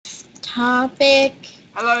topic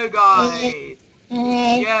Hello is guys.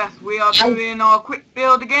 Yes, we are doing our quick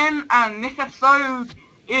build again, and this episode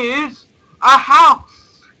is a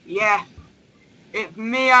house. Yes, it's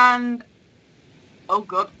me and oh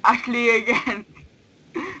god, Ashley again.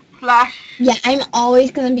 Flash yeah, I'm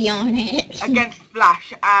always gonna be on it. against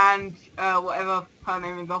Flash and whatever her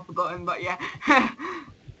name is, I've forgotten, but yeah.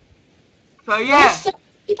 So There's yeah, some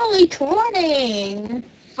people recording.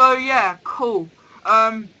 so yeah, cool.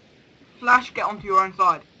 Flash, get onto your own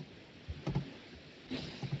side.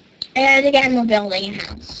 And again, we're building a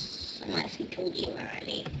house. Unless he told you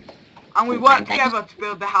already. And we work Sometimes I together to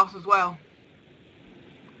build the house as well.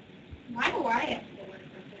 Why do I have to work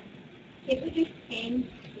with it? Can't we just end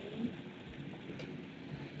soon?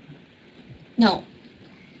 No.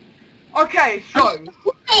 Okay, so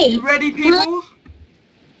Hey! you ready, peoples?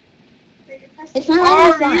 It's not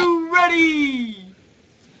Are on the you ready?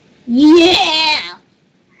 Yeah!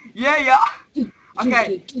 Yeah.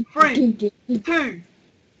 Okay, 3, 2,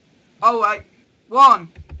 oh wait, 1,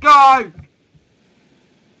 go!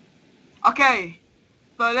 Okay,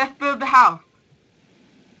 so let's build the house.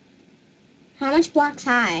 How much blocks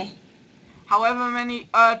high? However many,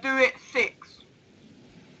 do it 6.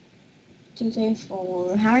 2, 3,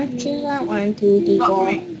 4. How many is that? 1, 2, 3, Not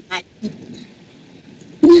 4. me. 5.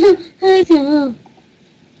 I don't know.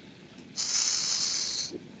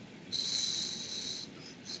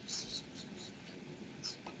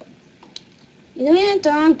 You're doing it the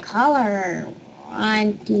wrong color.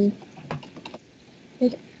 1, 2,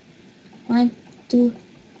 1, 2,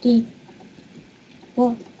 3,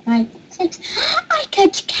 4, 5, 6. I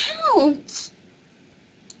could count.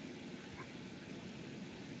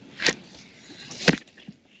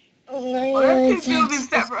 Well, let's keep building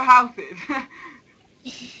separate houses.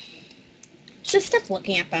 Just stop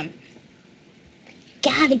looking at them.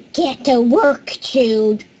 Gotta get to work,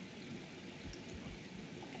 dude.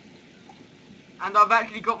 And I've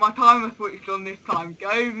actually got my timer switched on this time.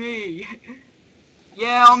 Go me.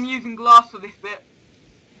 Yeah, I'm using glass for this bit.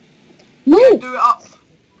 Yeah, Move. do it up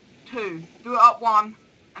 2. Do it up 1,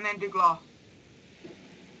 and then do glass.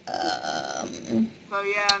 So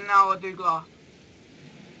yeah, now I'll do glass.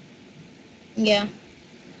 Yeah.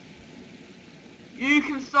 You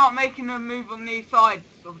can start making a move on these sides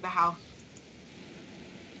of the house.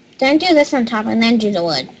 Then do this on top and then do the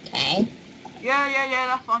wood, okay? Yeah,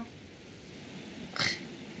 that's fine.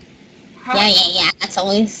 Yeah, that's all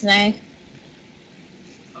we say.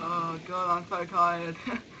 Oh god, I'm so tired.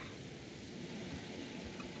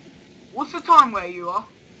 What's the time where you are?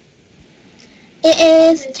 It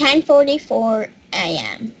is 10:44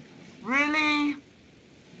 a.m. Really?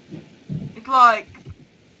 It's like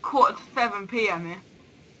 6:45 p.m. here.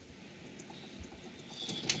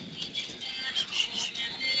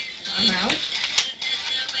 I'm out.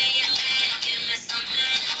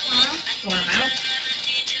 I'm out.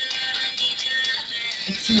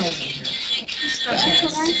 It's snowing here. That's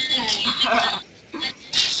what I said.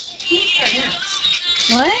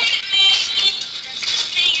 What?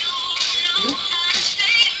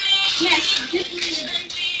 No.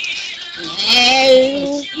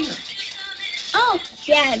 Oh,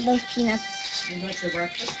 yeah, those peanuts. You like your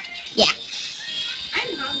breakfast? Yeah.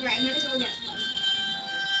 I'm hungry. I'm gonna go get some.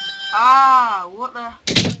 Ah, what the?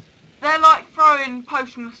 They're like throwing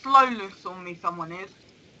potion of slowness on me, someone is.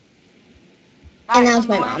 And that That's was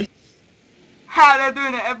my annoying. mom. Ha, they're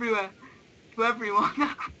doing it everywhere. To everyone.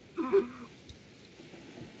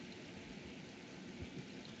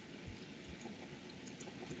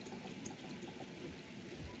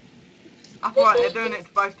 That's right, they're doing it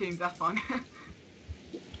to both teams, that's fine. What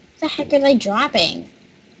the heck are they dropping?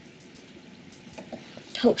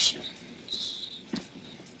 Potions.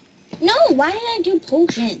 No, why did I do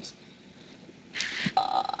potions?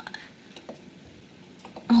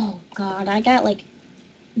 Oh god, I got like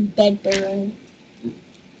bed burn.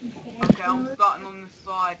 Okay, I'm starting on this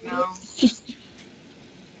side now.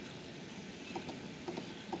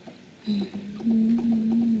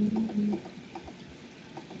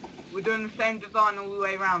 We're doing the same design all the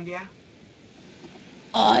way around, yeah?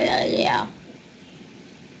 Oh yeah.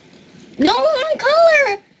 No, wrong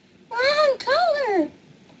color! Wrong color!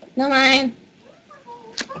 No, mine.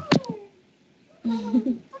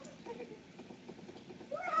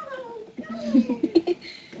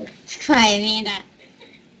 Try, Amanda.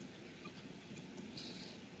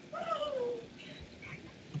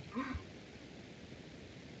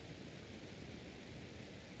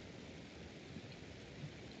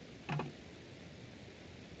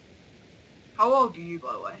 How old are you,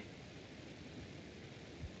 by the way?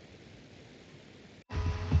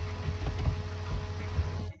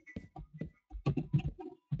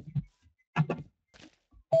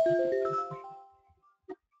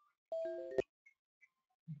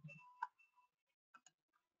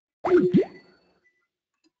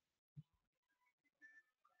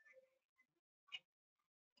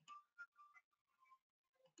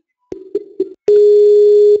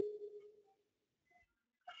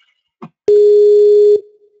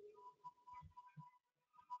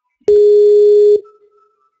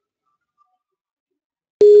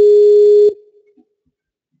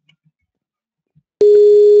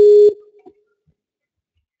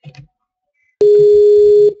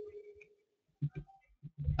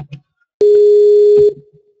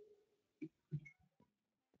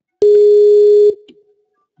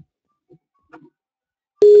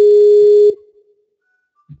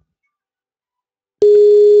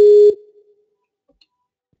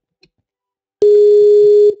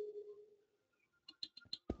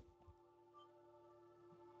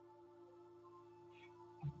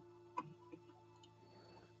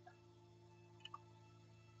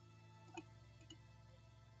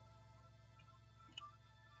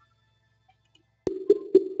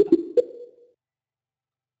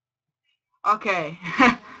 Okay.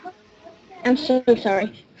 I'm so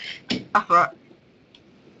sorry. That's right.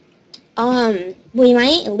 We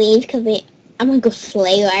might leave because I'm gonna go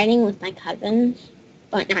sleigh riding with my cousins,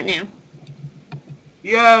 but not now.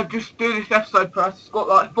 Yeah, just do this episode first. It's got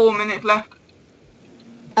like 4 minutes left.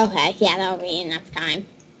 Okay, yeah, that'll be enough time.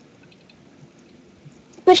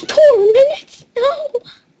 There's 4 minutes? No!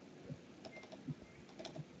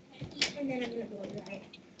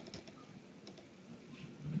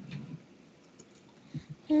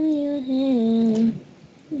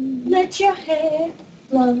 Let your hair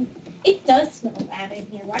blow. It does smell bad in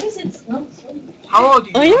here. Why does it smell so bad? How old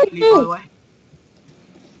are I you don't actually, by know. the way?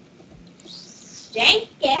 Stank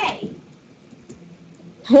gay.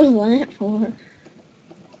 What was that for?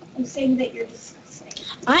 I'm saying that you're disgusting.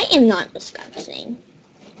 I am not disgusting.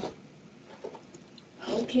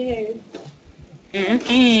 Okay.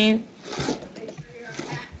 Okay.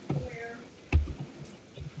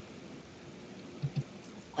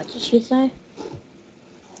 What did she say?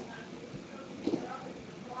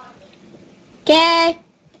 Okay.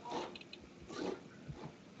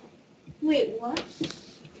 Wait, what?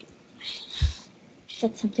 She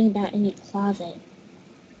said something about in your closet.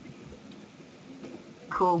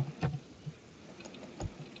 Cool.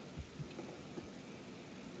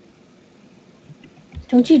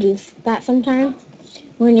 Don't you do that sometimes?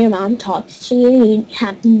 When your mom talks to you, you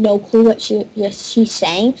have no clue what she's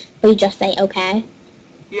saying, but you just say, okay.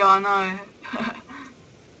 Yeah, I know.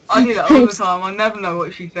 I do that all the time. I never know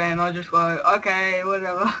what she's saying. I just go, okay,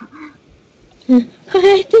 whatever.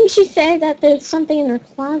 I think she said that there's something in her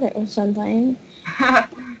closet or something.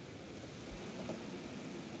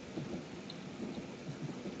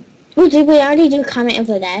 Oh, did we already do comment of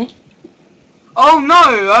the day? Oh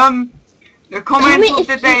no, the comment of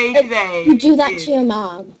the if day you, today. You do that is- to your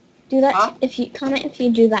mom. Do that Huh? if you comment if you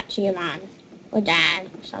do that to your mom or dad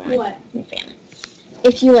or someone What? in your family.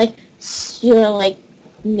 If you you're like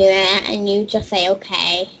yeah, and you just say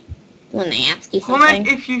okay when they ask you Comment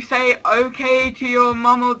something. if you say okay to your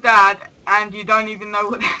mum or dad and you don't even know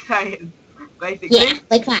what they're saying, basically. Yeah,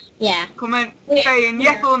 like that. Yeah. Comment Yeah. saying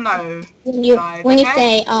yes or no. When you Guys, when you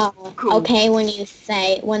okay? say Cool. okay when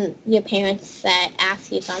your parents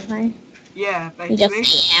ask you something, Yeah, you just basically.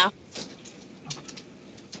 say yeah.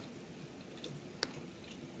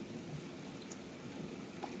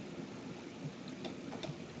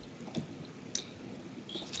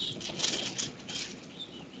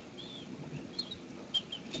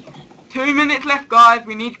 Two minutes left, guys.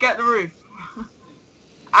 We need to get the roof.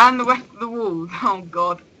 And the rest of the walls. Oh,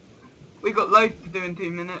 God. We got loads to do in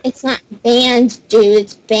 2 minutes. It's not banned, dude.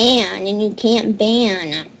 It's banned, and you can't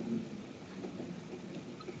ban.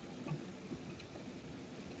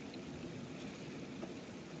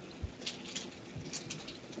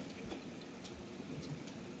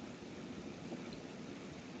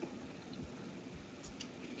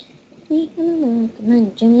 Okay,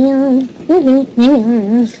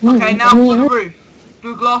 now for the roof.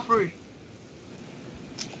 Do a glass roof.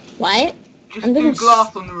 What? Just I'm do gonna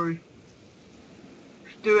glass on the roof.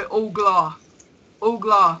 Just do it all glass. All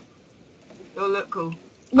glass. It'll look cool.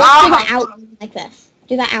 Let's do the outline like this.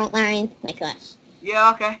 Do the outline like this.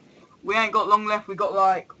 Yeah, okay. We ain't got long left. We got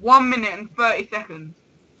like 1 minute and 30 seconds.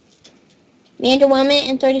 Amanda, 1 minute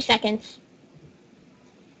and 30 seconds.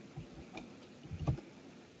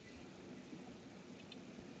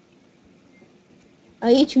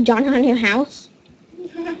 Are you two done on your house?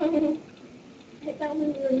 I thought we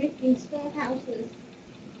were making small houses.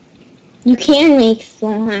 You can make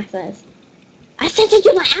small houses. I said to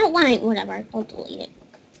do the outline. Whatever. I'll delete it.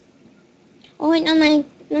 Oh wait, no mind.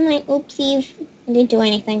 Oopsies. I didn't do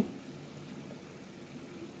anything.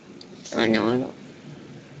 Oh no, I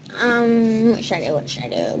don't. What should I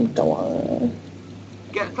do? Door.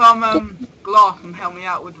 Get some glass and help me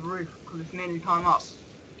out with the roof because it's nearly time up.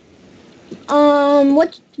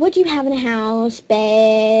 What do you have in the house?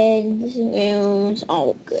 Beds, rooms.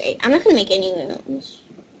 Oh, great. I'm not gonna make any rooms.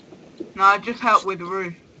 No, just help with the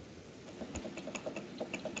roof.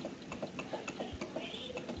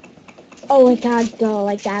 Oh, I gotta go.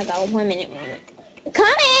 1 minute.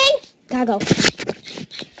 Coming! Gotta go.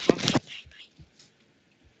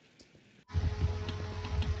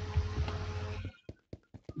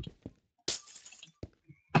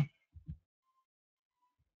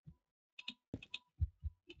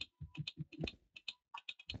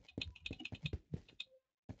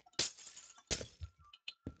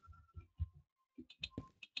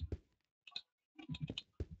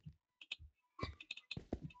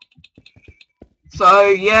 So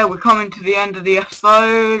yeah, we're coming to the end of the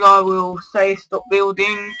episode. I will say stop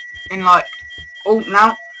building in like alt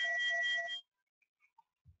now.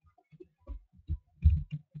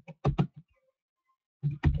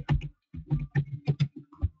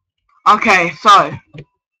 Okay, so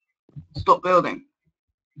stop building.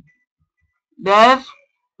 There's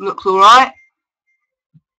looks alright.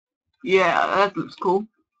 Yeah, that looks cool.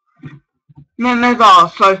 And then there's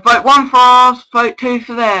ours. So vote 1 for ours, vote 2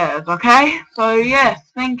 for theirs, okay? So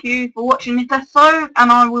yes, thank you for watching this episode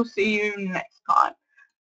and I will see you next time.